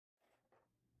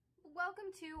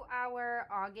Welcome to our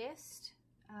August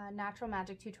natural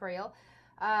magic tutorial.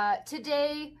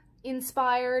 Today,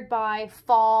 inspired by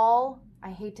fall. I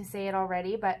hate to say it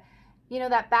already, but you know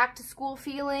that back to school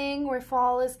feeling where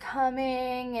fall is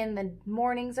coming and the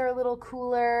mornings are a little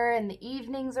cooler and the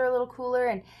evenings are a little cooler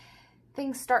and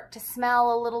things start to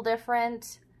smell a little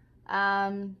different.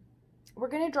 We're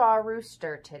going to draw a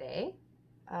rooster today.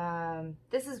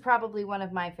 This is probably one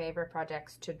of my favorite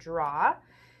projects to draw.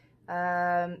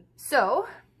 So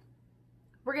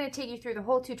we're going to take you through the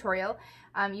whole tutorial.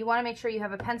 You want to make sure you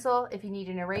have a pencil. If you need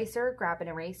an eraser, grab an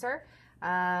eraser.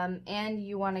 And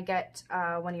you want to get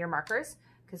one of your markers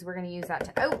because we're going to use that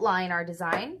to outline our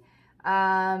design.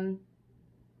 And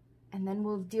then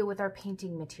we'll deal with our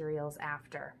painting materials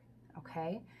after.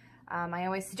 Okay. I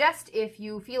always suggest if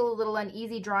you feel a little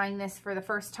uneasy drawing this for the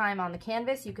first time on the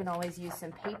canvas, you can always use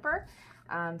some paper.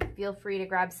 Feel free to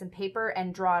grab some paper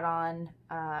and draw it on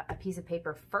a piece of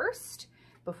paper first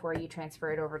before you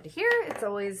transfer it over to here. It's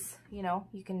always, you know,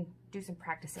 you can do some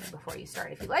practicing before you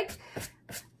start if you like.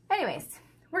 Anyways,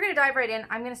 we're going to dive right in.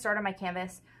 I'm going to start on my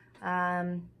canvas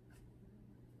and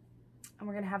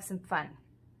we're going to have some fun.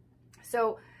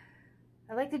 So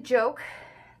I like to joke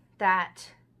that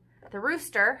the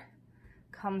rooster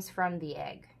comes from the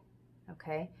egg,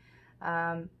 okay?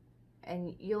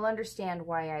 And you'll understand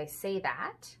why I say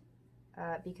that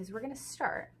because we're going to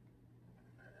start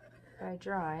by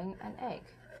drawing an egg.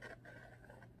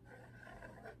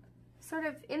 Sort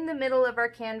of in the middle of our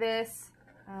canvas.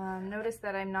 Notice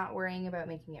that I'm not worrying about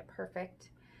making it perfect.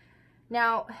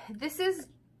 Now, this is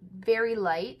very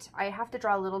light. I have to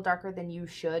draw a little darker than you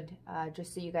should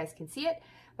just so you guys can see it.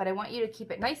 But I want you to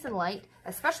keep it nice and light,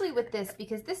 especially with this,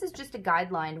 because this is just a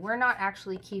guideline. We're not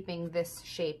actually keeping this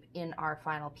shape in our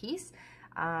final piece.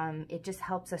 It just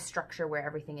helps us structure where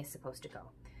everything is supposed to go.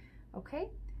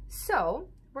 Okay, so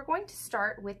we're going to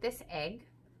start with this egg.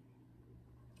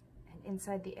 And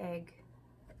inside the egg,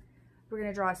 we're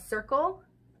going to draw a circle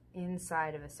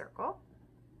inside of a circle.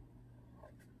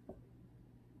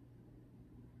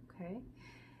 Okay,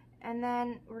 and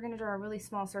then we're going to draw a really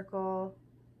small circle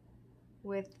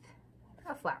with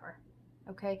a flower.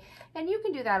 Okay, and you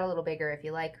can do that a little bigger if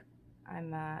you like.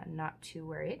 I'm not too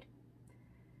worried.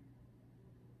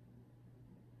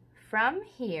 From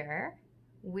here,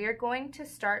 we're going to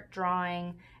start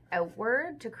drawing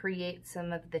outward to create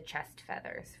some of the chest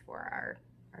feathers for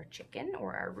our chicken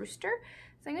or our rooster.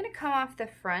 So I'm going to come off the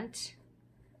front.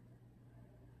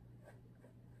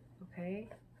 Okay,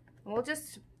 we'll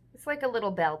just, it's like a little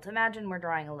belt. Imagine we're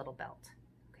drawing a little belt.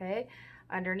 Okay.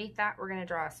 Underneath that, we're going to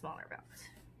draw a smaller belt.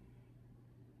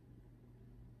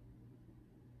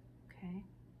 Okay.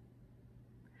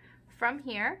 From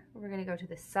here, we're going to go to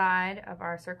the side of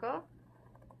our circle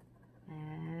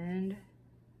and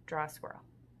draw a swirl.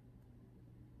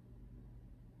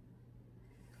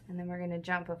 And then we're going to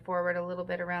jump forward a little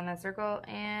bit around that circle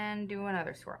and do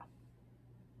another swirl.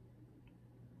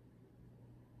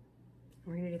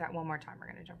 We're going to do that one more time. We're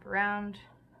going to jump around.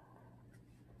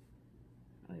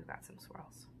 We've got some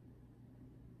swirls.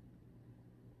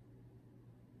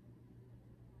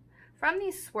 From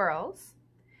these swirls,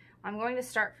 I'm going to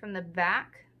start from the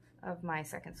back of my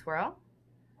second swirl.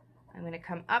 I'm going to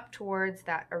come up towards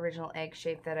that original egg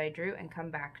shape that I drew and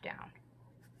come back down.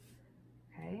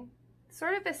 Okay,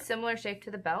 sort of a similar shape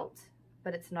to the belt,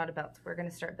 but it's not a belt. We're going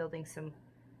to start building some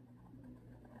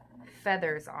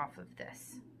feathers off of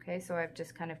this. Okay, so I've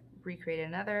just kind of recreated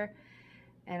another.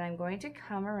 And I'm going to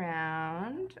come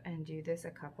around and do this a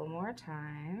couple more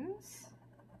times.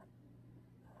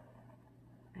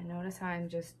 And notice how I'm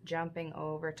just jumping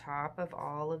over top of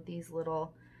all of these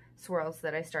little swirls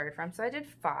that I started from. So I did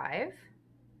 5.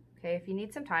 Okay, if you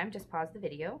need some time, just pause the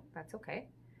video. That's okay.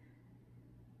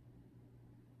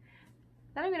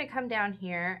 Then I'm going to come down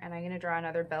here and I'm going to draw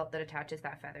another belt that attaches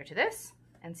that feather to this.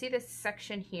 And see this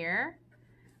section here?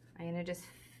 I'm going to just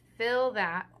fill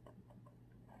that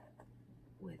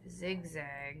with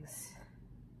zigzags.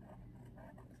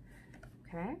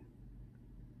 Okay,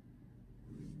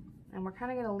 and we're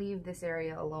kind of going to leave this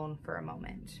area alone for a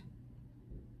moment.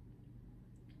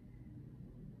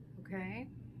 Okay,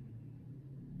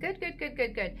 good, good, good,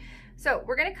 good, good. So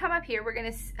we're going to come up here, we're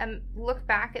going to look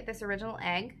back at this original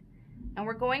egg, and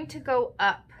we're going to go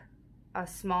up a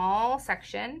small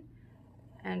section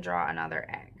and draw another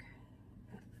egg.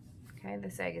 Okay,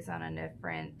 this egg is on a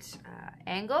different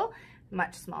angle,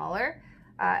 much smaller.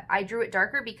 I drew it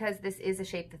darker because this is a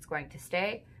shape that's going to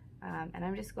stay. And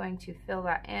I'm just going to fill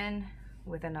that in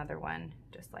with another one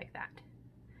just like that.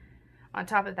 On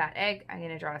top of that egg, I'm going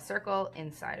to draw a circle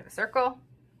inside of a circle.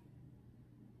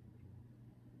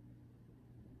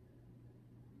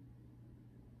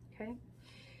 Okay.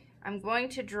 I'm going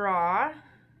to draw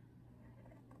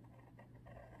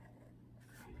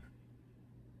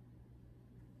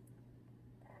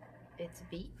its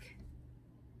beak.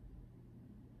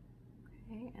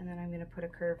 Okay, and then I'm going to put a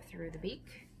curve through the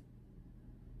beak.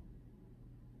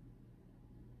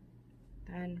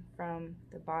 Then from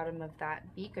the bottom of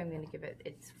that beak, I'm going to give it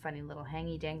its funny little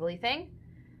hangy dangly thing.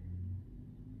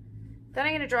 Then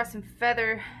I'm going to draw some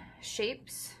feather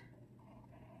shapes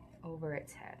over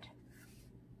its head.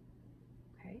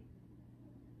 Okay.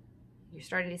 You're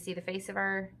starting to see the face of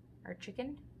our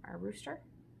chicken, our rooster.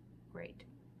 Great.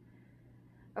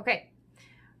 Okay,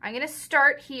 I'm going to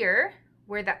start here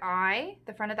where the eye,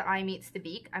 the front of the eye meets the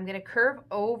beak. I'm going to curve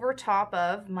over top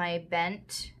of my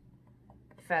bent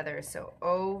feathers. So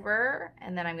over,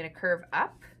 and then I'm going to curve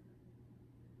up.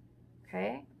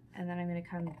 Okay, and then I'm going to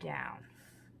come down.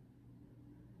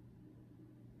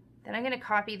 Then I'm going to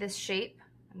copy this shape.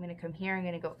 I'm going to come here, I'm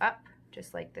going to go up,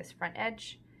 just like this front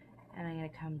edge, and I'm going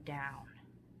to come down.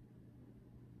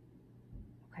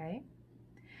 Okay.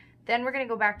 Then we're going to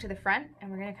go back to the front, and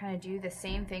we're going to kind of do the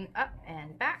same thing up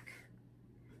and back.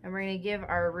 And we're going to give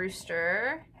our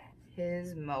rooster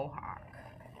his mohawk.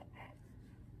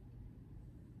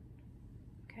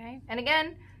 Okay, and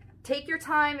again, take your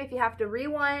time. If you have to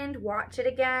rewind, watch it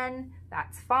again,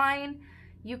 that's fine.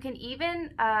 You can even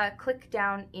click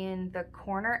down in the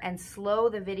corner and slow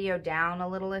the video down a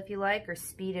little if you like, or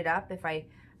speed it up if I'm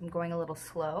going a little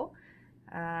slow.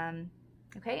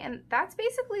 Okay, and that's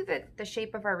basically the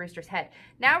shape of our rooster's head.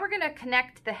 Now we're going to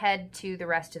connect the head to the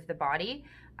rest of the body.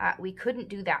 We couldn't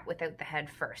do that without the head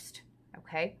first.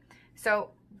 Okay,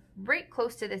 so right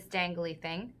close to this dangly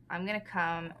thing, I'm going to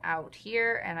come out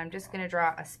here and I'm just going to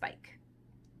draw a spike.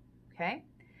 Okay,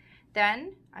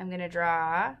 then I'm going to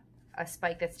draw a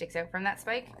spike that sticks out from that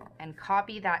spike and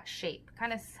copy that shape,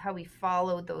 kind of how we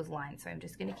followed those lines. So I'm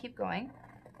just going to keep going.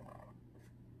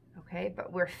 Okay,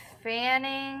 but we're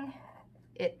fanning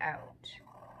it out.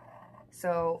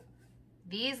 So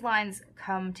these lines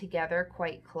come together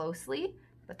quite closely,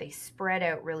 but they spread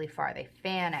out really far. They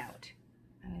fan out.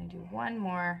 I'm going to do one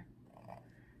more.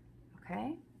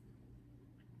 Okay.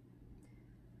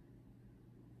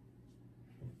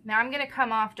 Now I'm going to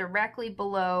come off directly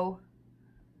below,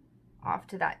 off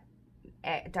to that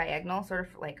diagonal, sort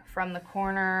of like from the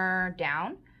corner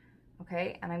down.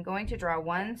 Okay, and I'm going to draw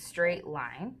one straight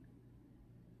line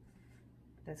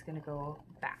that's going to go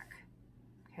back.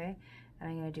 Okay, and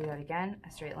I'm going to do that again,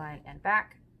 a straight line and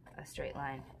back, a straight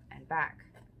line and back,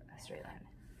 a straight line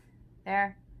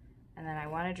there. And then I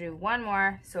want to do one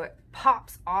more so it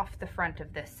pops off the front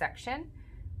of this section.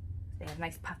 They have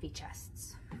nice puffy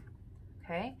chests.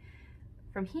 Okay,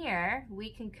 from here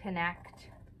we can connect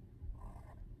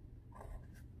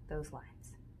those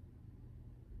lines.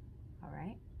 All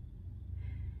right,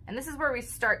 and this is where we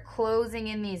start closing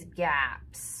in these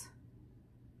gaps.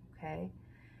 Okay,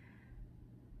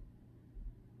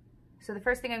 so the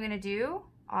first thing I'm going to do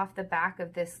off the back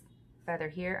of this feather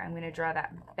here, I'm going to draw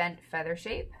that bent feather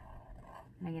shape.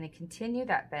 And I'm going to continue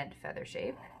that bent feather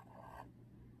shape,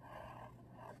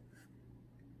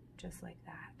 just like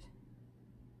that.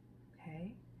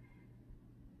 Okay,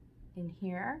 in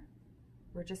here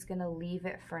we're just going to leave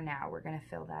it for now. We're going to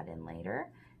fill that in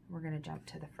later. We're going to jump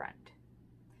to the front.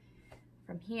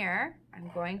 From here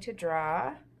I'm going to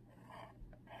draw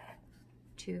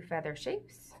two feather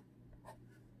shapes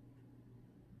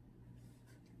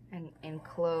and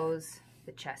enclose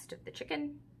the chest of the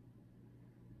chicken.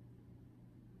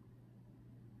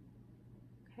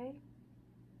 Okay,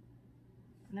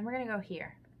 and then we're going to go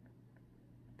here,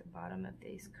 at the bottom of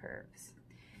these curves.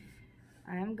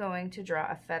 I'm going to draw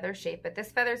a feather shape, but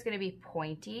this feather is going to be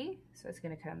pointy, so it's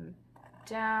going to come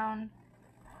down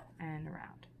and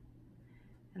around.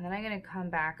 And then I'm going to come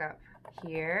back up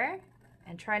here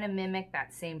and try to mimic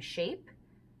that same shape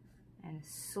and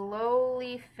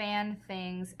slowly fan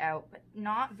things out, but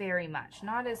not very much,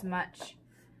 not as much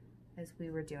as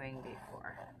we were doing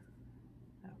before.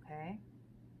 Okay.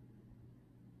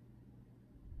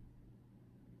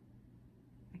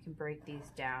 I can break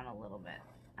these down a little bit,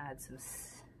 add some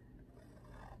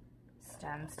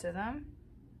stems to them.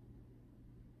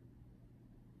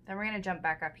 Then we're going to jump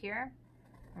back up here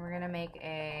and we're going to make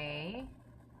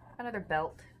another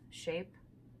belt shape.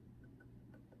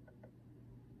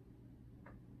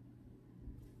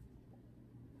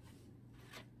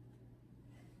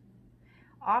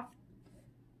 Off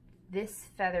this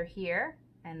feather here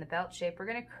and the belt shape, we're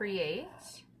going to create,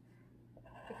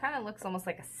 it kind of looks almost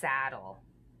like a saddle.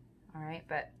 All right,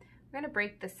 but we're going to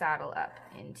break the saddle up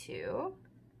into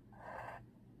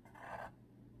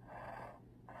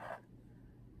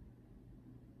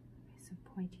some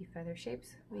pointy feather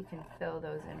shapes. We can fill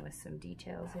those in with some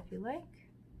details if you like.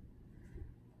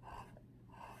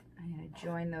 I'm going to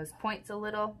join those points a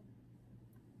little.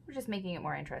 We're just making it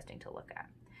more interesting to look at.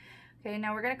 Okay,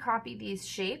 now we're going to copy these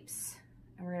shapes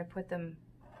and we're going to put them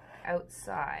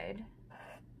outside.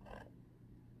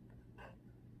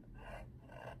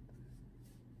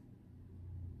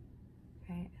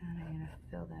 Okay, and I'm going to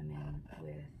fill them in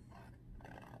with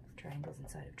triangles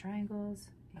inside of triangles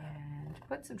and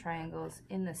put some triangles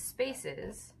in the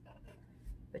spaces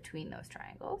between those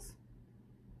triangles.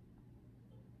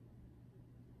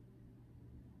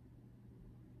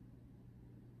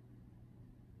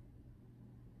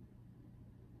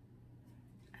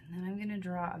 And then I'm going to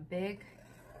draw a big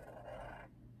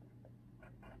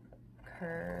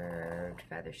curved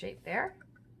feather shape there.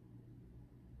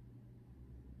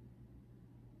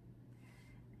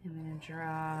 I'm going to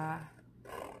draw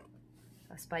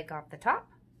a spike off the top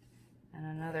and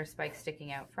another spike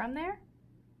sticking out from there.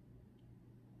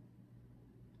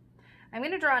 I'm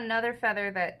going to draw another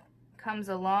feather that comes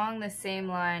along the same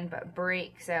line but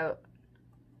breaks out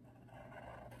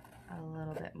a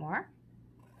little bit more.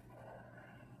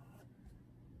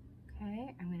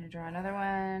 Okay, I'm going to draw another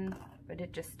one, but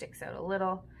it just sticks out a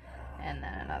little, and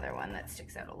then another one that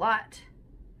sticks out a lot.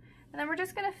 And then we're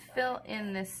just going to fill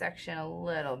in this section a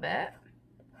little bit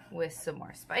with some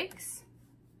more spikes.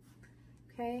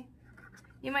 Okay,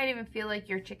 you might even feel like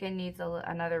your chicken needs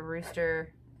another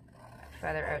rooster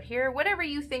feather out here. Whatever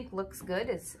you think looks good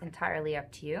is entirely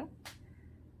up to you.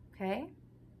 Okay,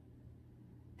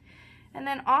 and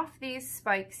then off these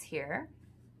spikes here,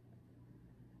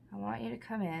 I want you to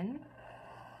come in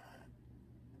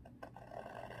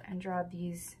and draw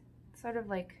these sort of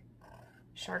like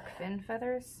shark fin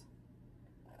feathers.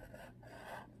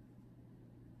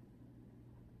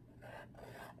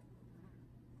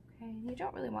 Okay, you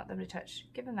don't really want them to touch.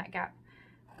 Give them that gap.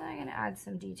 Then I'm going to add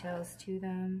some details to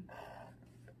them.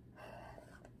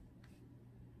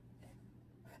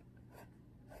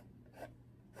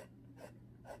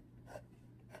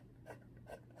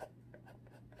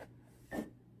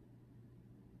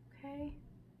 Okay.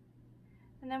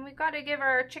 And then we've got to give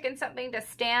our chicken something to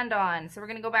stand on. So we're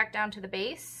going to go back down to the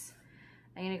base.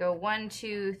 I'm going to go 1,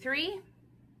 2, 3.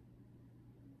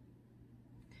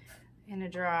 I'm going to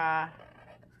draw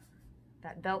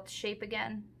that belt shape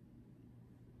again.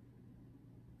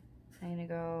 I'm going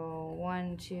to go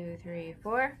 1, 2, 3,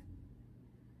 4.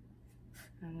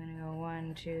 I'm going to go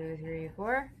 1, 2, 3,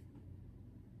 4.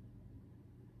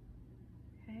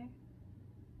 Okay.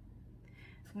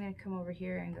 I'm going to come over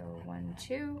here and go 1,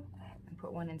 2, and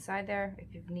put one inside there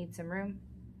if you need some room.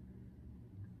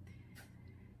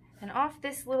 And off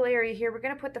this little area here, we're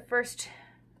going to put the first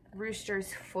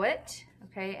rooster's foot.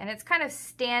 Okay, and it's kind of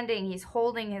standing, he's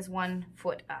holding his one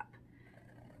foot up.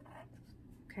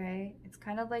 Okay, it's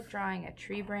kind of like drawing a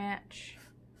tree branch.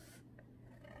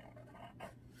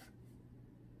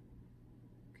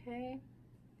 Okay,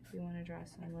 if you want to draw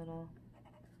some little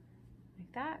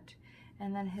like that.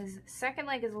 And then his second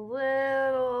leg is a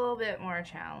little bit more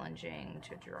challenging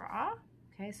to draw.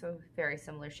 Okay, so very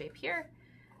similar shape here.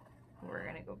 We're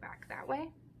going to go back that way.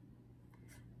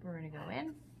 We're going to go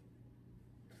in.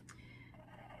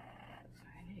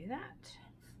 Do that.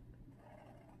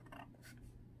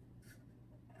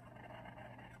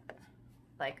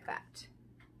 Like that.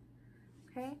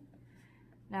 Okay.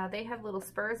 Now they have little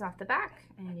spurs off the back,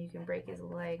 and you can break his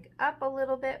leg up a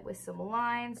little bit with some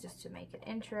lines just to make it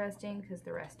interesting because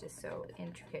the rest is so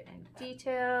intricate and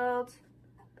detailed.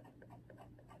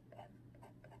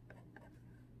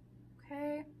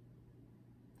 Okay.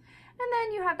 And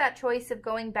then you have that choice of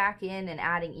going back in and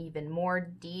adding even more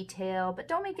detail, but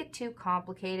don't make it too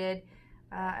complicated.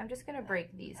 I'm just going to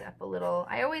break these up a little.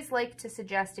 I always like to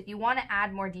suggest if you want to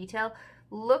add more detail,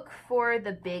 look for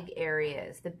the big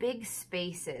areas, the big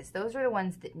spaces. Those are the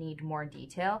ones that need more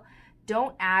detail.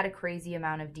 Don't add a crazy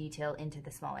amount of detail into the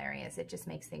small areas. It just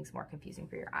makes things more confusing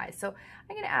for your eyes. So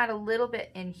I'm going to add a little bit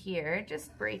in here,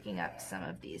 just breaking up some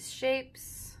of these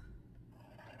shapes.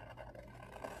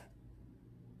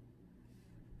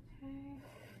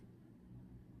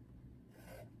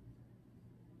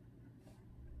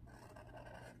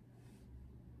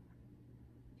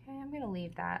 I'm going to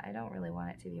leave that. I don't really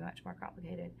want it to be much more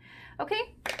complicated.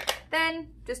 Okay, then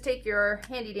just take your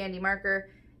handy dandy marker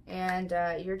and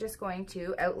you're just going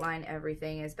to outline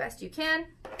everything as best you can.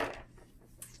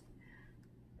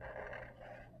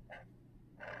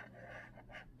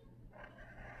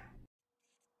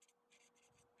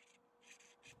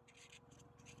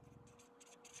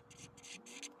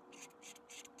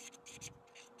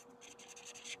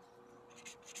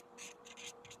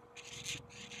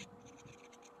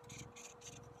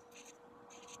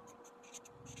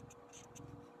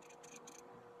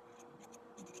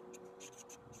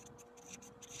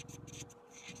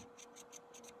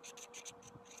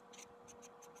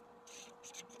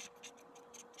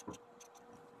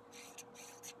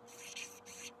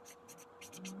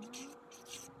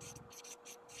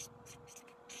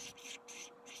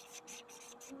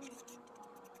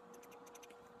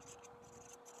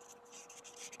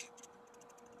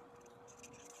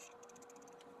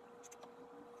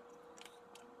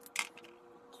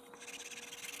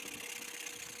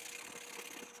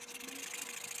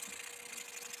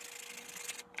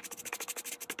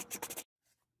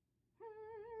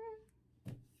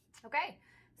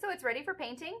 it's ready for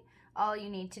painting. All you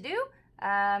need to do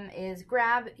is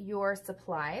grab your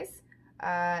supplies.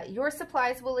 Your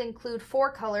supplies will include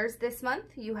 4 colors this month.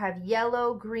 You have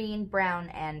yellow, green, brown,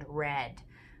 and red.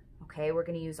 Okay, we're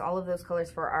going to use all of those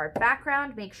colors for our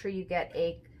background. Make sure you get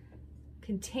a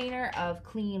container of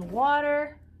clean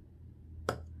water.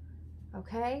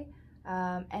 Okay,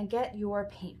 and get your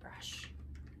paintbrush.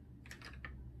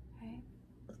 Okay.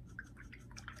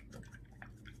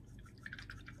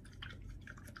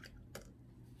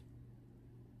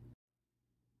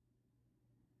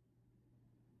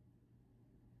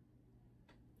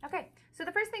 Okay, so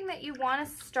the first thing that you want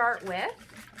to start with,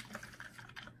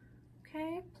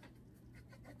 okay,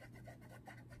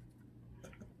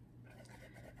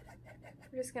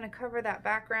 we're just going to cover that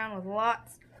background with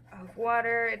lots of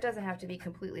water. It doesn't have to be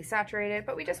completely saturated,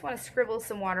 but we just want to scribble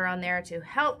some water on there to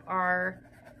help our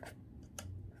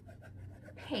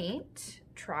paint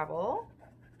travel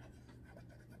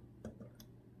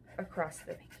across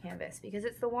the canvas, because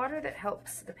it's the water that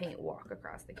helps the paint walk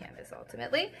across the canvas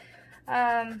ultimately.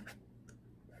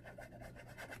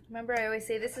 Remember, I always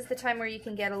say this is the time where you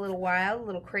can get a little wild, a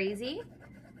little crazy.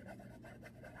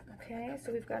 Okay,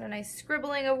 so we've got a nice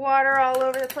scribbling of water all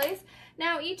over the place.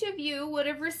 Now, each of you would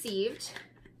have received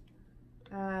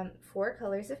 4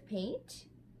 colors of paint.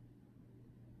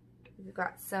 We've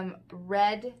got some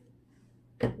red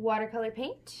watercolor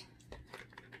paint.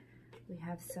 We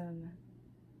have some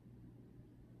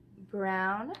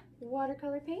brown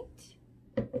watercolor paint.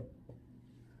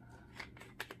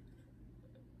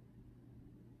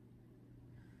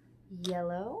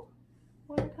 Yellow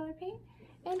watercolor paint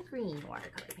and green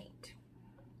watercolor paint.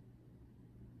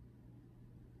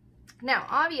 Now,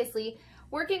 obviously,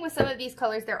 working with some of these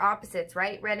colors, they're opposites,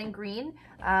 right? Red and green,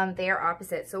 they are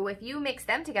opposites. So if you mix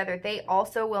them together, they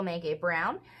also will make a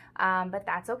brown, but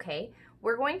that's okay.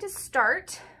 We're going to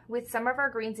start with some of our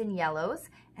greens and yellows,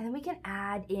 and then we can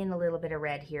add in a little bit of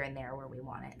red here and there where we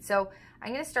want it. So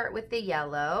I'm going to start with the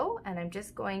yellow, and I'm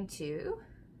just going to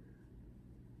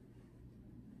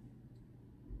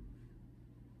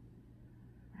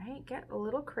get a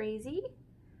little crazy.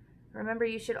 Remember,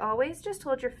 you should always just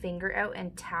hold your finger out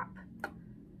and tap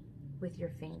with your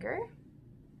finger.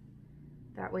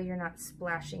 That way you're not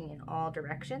splashing in all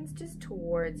directions, just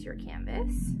towards your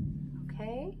canvas.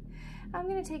 Okay, I'm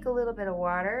going to take a little bit of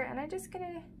water and I'm just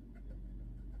going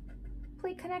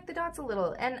to connect the dots a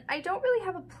little. And I don't really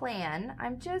have a plan.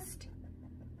 I'm just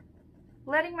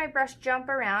letting my brush jump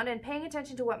around and paying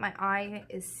attention to what my eye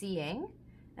is seeing,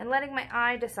 and letting my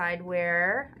eye decide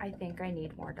where I think I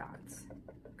need more dots.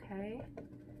 Okay.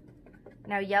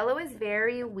 Now, yellow is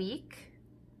very weak.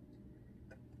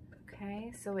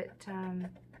 Okay, so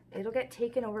it'll get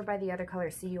taken over by the other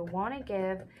colors. So you want to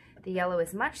give the yellow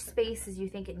as much space as you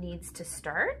think it needs to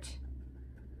start,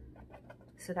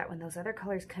 so that when those other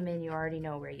colors come in, you already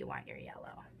know where you want your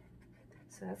yellow.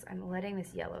 So I'm letting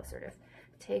this yellow sort of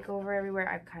take over everywhere.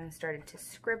 I've kind of started to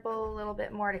scribble a little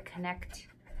bit more to connect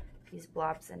these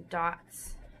blobs and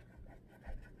dots.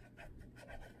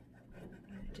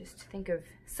 Just think of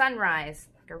sunrise,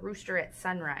 like a rooster at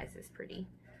sunrise is pretty,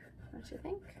 don't you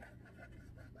think?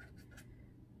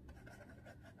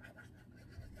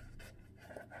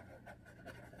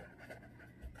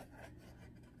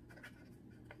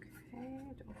 Okay,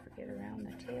 don't forget around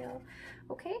the tail.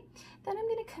 Okay, then I'm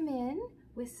gonna come in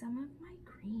with some of my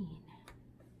green.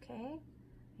 Okay,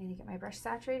 I'm gonna get my brush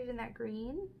saturated in that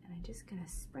green, and I'm just gonna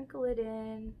sprinkle it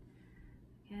in.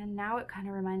 And now it kind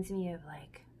of reminds me of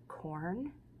like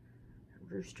corn,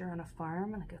 a rooster on a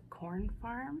farm, like a corn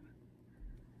farm.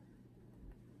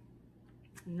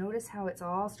 Notice how it's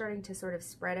all starting to sort of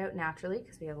spread out naturally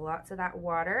because we have lots of that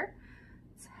water.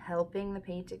 It's helping the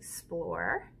paint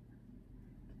explore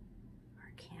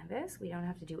our canvas. We don't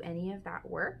have to do any of that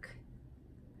work.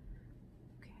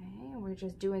 Okay, we're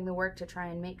just doing the work to try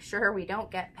and make sure we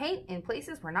don't get paint in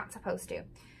places we're not supposed to.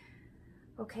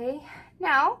 Okay,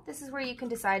 now this is where you can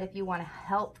decide if you want to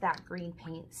help that green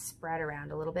paint spread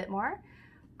around a little bit more.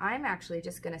 I'm actually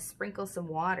just going to sprinkle some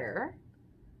water.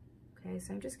 Okay,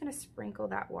 so I'm just going to sprinkle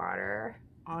that water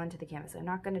onto the canvas. I'm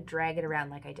not going to drag it around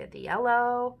like I did the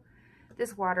yellow.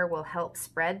 This water will help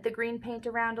spread the green paint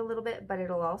around a little bit, but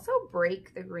it'll also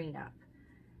break the green up.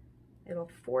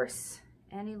 It'll force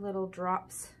any little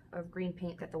drops of green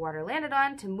paint that the water landed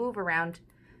on to move around,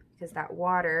 because that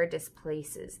water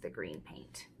displaces the green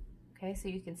paint. Okay, so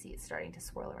you can see it's starting to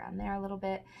swirl around there a little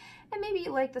bit. And maybe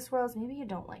you like the swirls, maybe you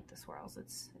don't like the swirls.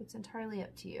 It's entirely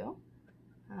up to you.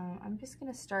 I'm just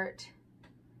gonna start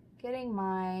getting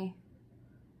my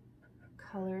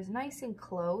colors nice and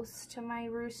close to my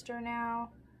rooster now.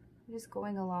 I'm just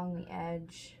going along the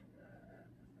edge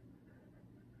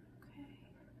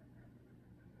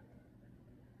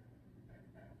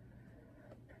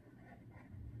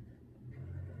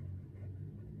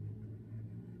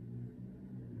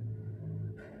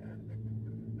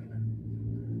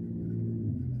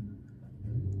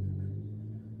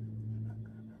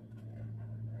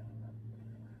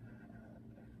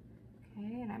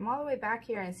I'm all the way back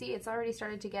here, and see, it's already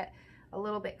started to get a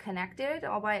little bit connected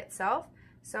all by itself.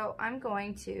 So I'm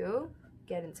going to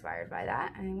get inspired by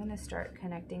that, and I'm going to start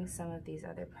connecting some of these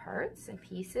other parts and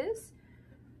pieces.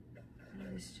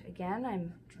 Again,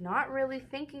 I'm not really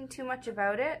thinking too much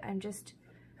about it. I'm just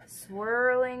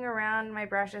swirling around my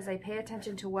brush as I pay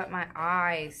attention to what my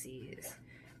eye sees.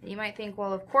 And you might think,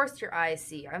 well, of course your eyes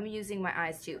see. I'm using my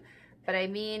eyes too. But I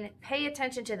mean, pay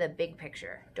attention to the big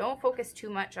picture. Don't focus too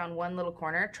much on one little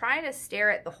corner. Try to stare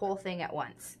at the whole thing at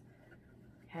once.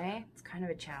 Okay? It's kind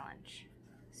of a challenge.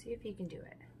 See if you can do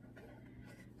it.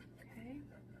 Okay.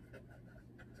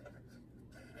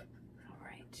 All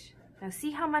right. Now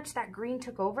see how much that green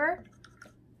took over?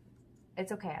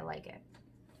 It's okay. I like it.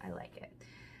 I like it.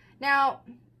 Now,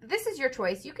 this is your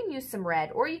choice. You can use some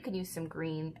red, or you can use some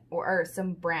green, or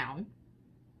some brown.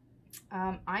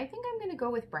 I think I'm going to go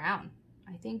with brown.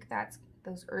 I think that's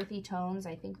those earthy tones.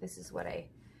 I think this is what I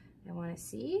want to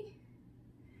see.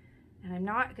 And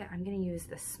I'm going to use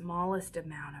the smallest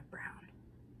amount of brown.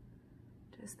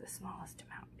 Just the smallest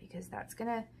amount, because that's going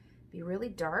to be really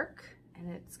dark and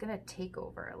it's going to take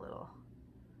over a little.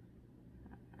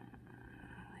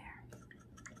 There.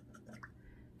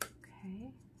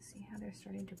 Okay. See how they're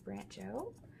starting to branch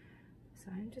out?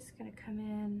 So I'm just going to come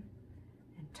in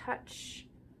and touch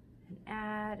and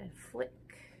add and flick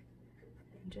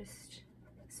and just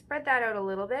spread that out a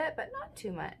little bit, but not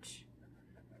too much.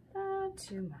 Not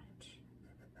too much.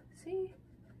 See?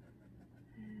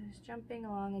 Just jumping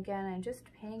along again. I'm just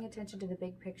paying attention to the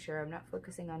big picture. I'm not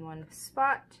focusing on one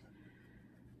spot.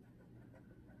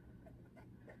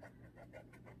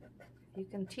 You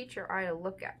can teach your eye to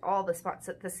look at all the spots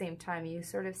at the same time. You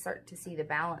sort of start to see the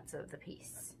balance of the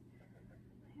piece.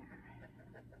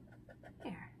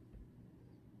 There.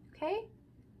 Okay?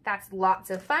 That's lots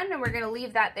of fun, and we're going to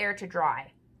leave that there to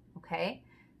dry. Okay?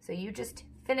 So you just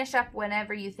finish up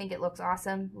whenever you think it looks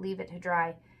awesome. Leave it to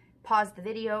dry. Pause the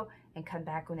video and come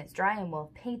back when it's dry, and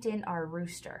we'll paint in our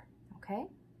rooster. Okay?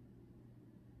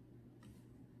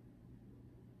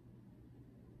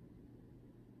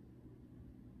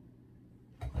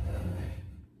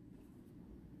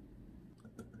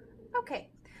 Okay,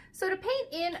 so to paint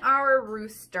in our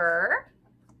rooster,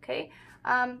 okay,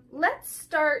 let's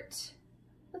start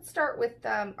with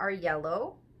our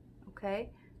yellow. Okay,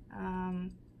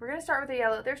 we're gonna start with the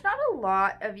yellow. There's not a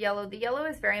lot of yellow. The yellow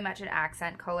is very much an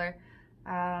accent color,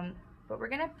 but we're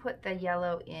gonna put the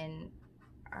yellow in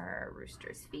our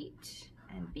rooster's feet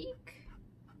and beak.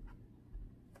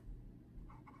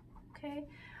 Okay.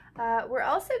 We're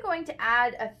also going to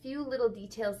add a few little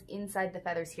details inside the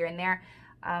feathers here and there.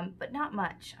 But not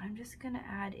much. I'm just going to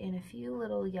add in a few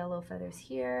little yellow feathers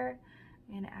here.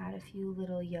 I'm going to add a few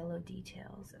little yellow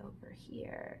details over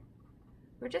here.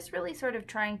 We're just really sort of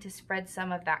trying to spread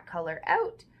some of that color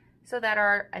out so that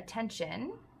our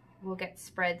attention will get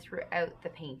spread throughout the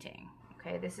painting.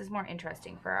 Okay, this is more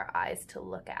interesting for our eyes to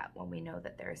look at when we know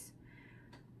that there's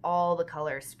all the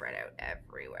colors spread out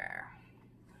everywhere.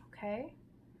 Okay,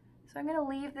 so I'm going to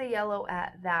leave the yellow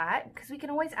at that because we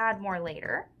can always add more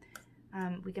later.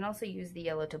 We can also use the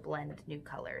yellow to blend new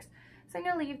colors. So I'm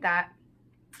going to leave that.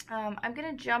 I'm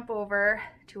going to jump over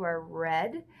to our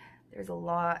red. There's a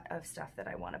lot of stuff that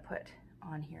I want to put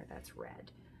on here that's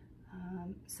red.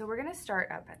 So we're going to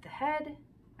start up at the head.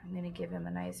 I'm going to give him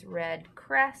a nice red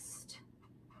crest.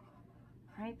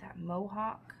 Right, that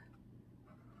mohawk.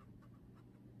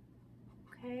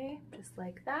 Okay, just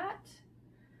like that.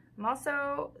 I'm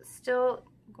also still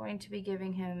going to be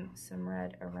giving him some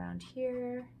red around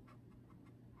here.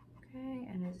 Okay,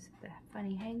 and the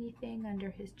funny hangy thing under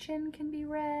his chin can be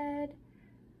red.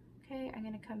 Okay, I'm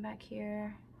going to come back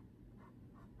here.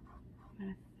 I'm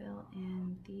going to fill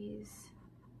in these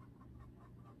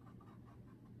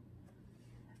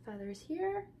feathers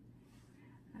here.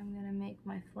 I'm going to make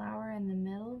my flower in the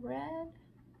middle red.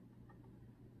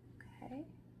 Okay,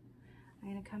 I'm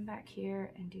going to come back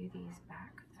here and do these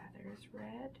back feathers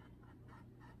red.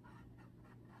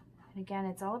 And again,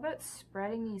 it's all about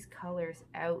spreading these colors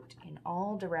out in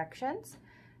all directions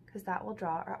because that will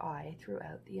draw our eye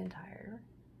throughout the entire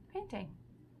painting.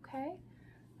 Okay,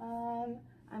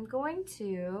 I'm going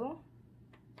to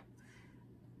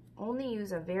only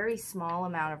use a very small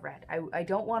amount of red. I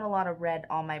don't want a lot of red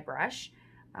on my brush.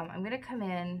 I'm going to come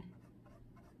in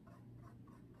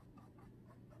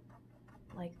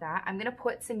like that. I'm going to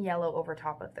put some yellow over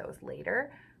top of those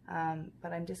later,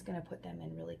 but I'm just going to put them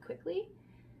in really quickly.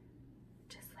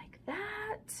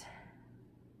 That,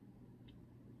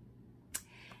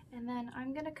 and then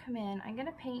I'm going to come in, I'm going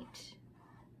to paint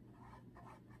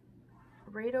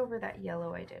right over that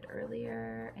yellow I did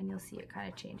earlier, and you'll see it kind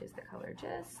of changes the color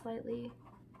just slightly.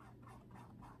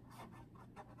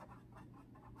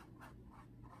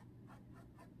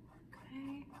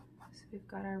 we've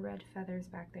got our red feathers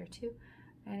back there too.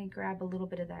 I'm going to grab a little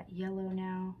bit of that yellow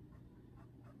now.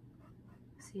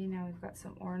 See, now we've got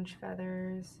some orange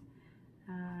feathers.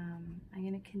 I'm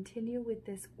going to continue with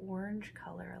this orange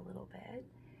color a little bit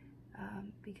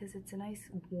because it's a nice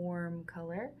warm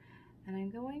color. And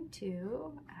I'm going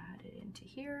to add it into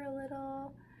here a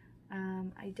little.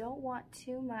 I don't want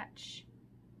too much,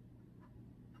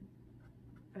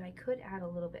 but I could add a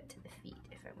little bit to the feet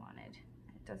if I wanted.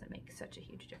 It doesn't make such a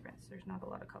huge difference. There's not a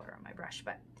lot of color on my brush,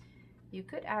 but you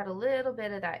could add a little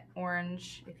bit of that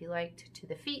orange if you liked to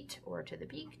the feet or to the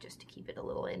beak, just to keep it a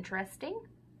little interesting,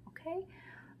 okay?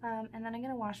 And then I'm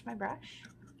gonna wash my brush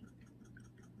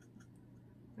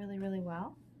really, really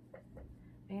well.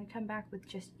 I'm gonna come back with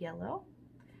just yellow.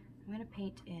 I'm gonna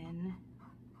paint in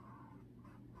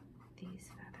these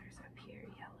feathers up here,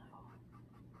 yellow.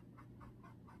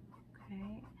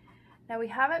 Okay. Now we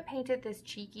haven't painted this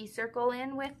cheeky circle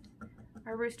in with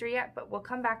our rooster yet, but we'll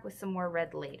come back with some more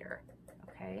red later.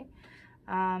 Okay.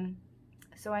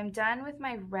 So I'm done with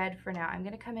my red for now. I'm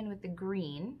gonna come in with the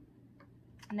green.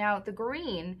 Now the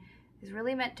green is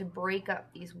really meant to break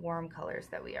up these warm colors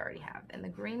that we already have. And the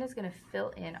green is gonna fill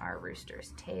in our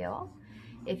rooster's tail.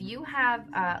 If you have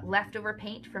leftover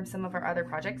paint from some of our other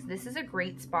projects, this is a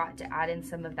great spot to add in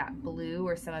some of that blue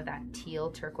or some of that teal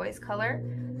turquoise color.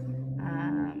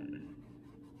 There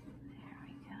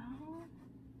we go.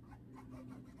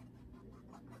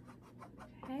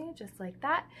 Okay, just like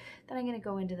that. Then I'm gonna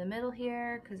go into the middle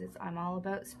here because I'm all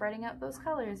about spreading out those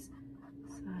colors.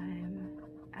 So I'm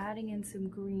adding in some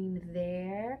green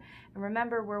there. And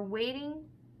remember, we're waiting.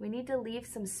 We need to leave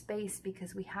some space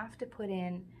because we have to put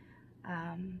in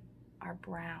our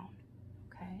brown,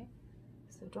 okay?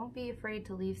 So don't be afraid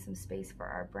to leave some space for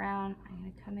our brown. I'm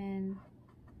gonna come in.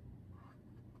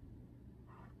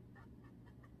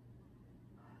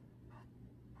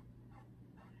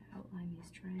 Outline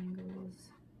these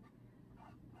triangles.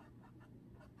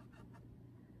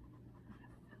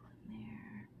 Fill in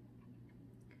there.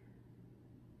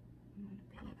 I'm gonna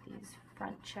paint these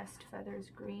front chest feathers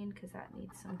green because that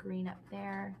needs some green up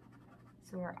there.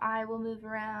 So our eye will move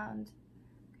around.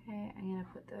 Okay, I'm gonna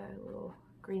put the little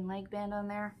green leg band on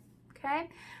there. Okay,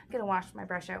 I'm gonna wash my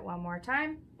brush out one more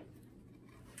time.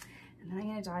 And then I'm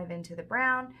gonna dive into the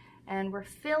brown, and we're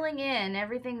filling in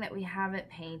everything that we haven't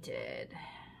painted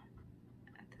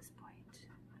at this point.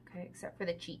 Okay, except for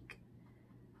the cheek.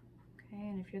 Okay,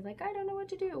 and if you're like, I don't know what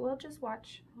to do, well, just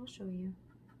watch, I'll show you.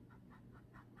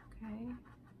 Okay.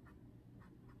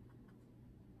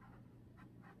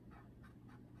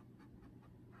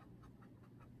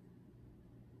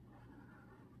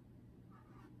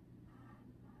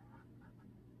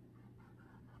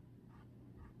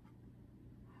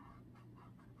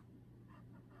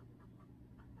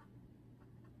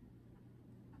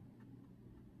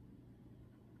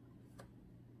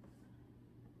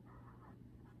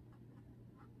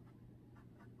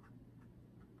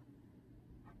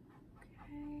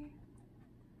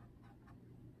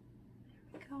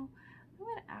 I'm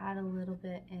going to add a little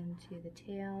bit into the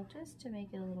tail just to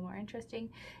make it a little more interesting.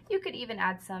 You could even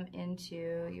add some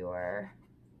into your,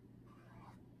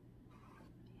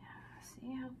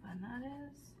 see how fun that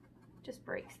is? Just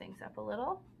breaks things up a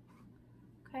little.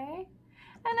 Okay.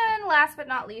 And then last but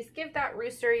not least, give that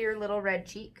rooster your little red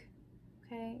cheek.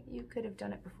 Okay. You could have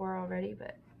done it before already,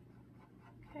 but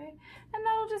okay. And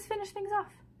that'll just finish things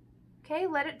off. Okay.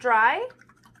 Let it dry.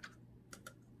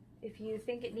 If you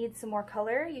think it needs some more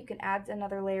color, you can add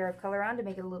another layer of color on to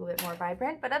make it a little bit more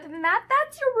vibrant. But other than that,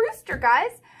 that's your rooster,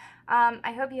 guys.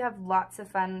 I hope you have lots of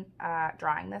fun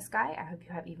drawing this guy. I hope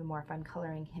you have even more fun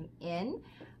coloring him in.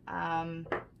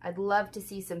 I'd love to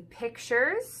see some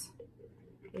pictures.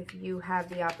 If you have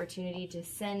the opportunity to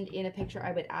send in a picture,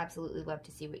 I would absolutely love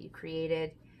to see what you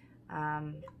created.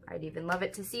 I'd even love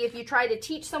it to see if you try to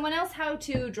teach someone else how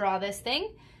to draw this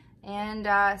thing and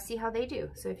see how they do.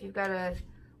 So if you've got a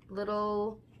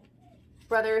little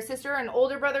brother or sister, an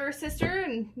older brother or sister,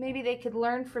 and maybe they could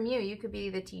learn from you. You could be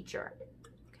the teacher.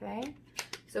 Okay,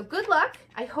 so good luck.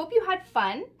 I hope you had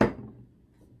fun,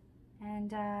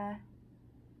 and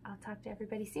I'll talk to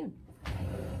everybody soon.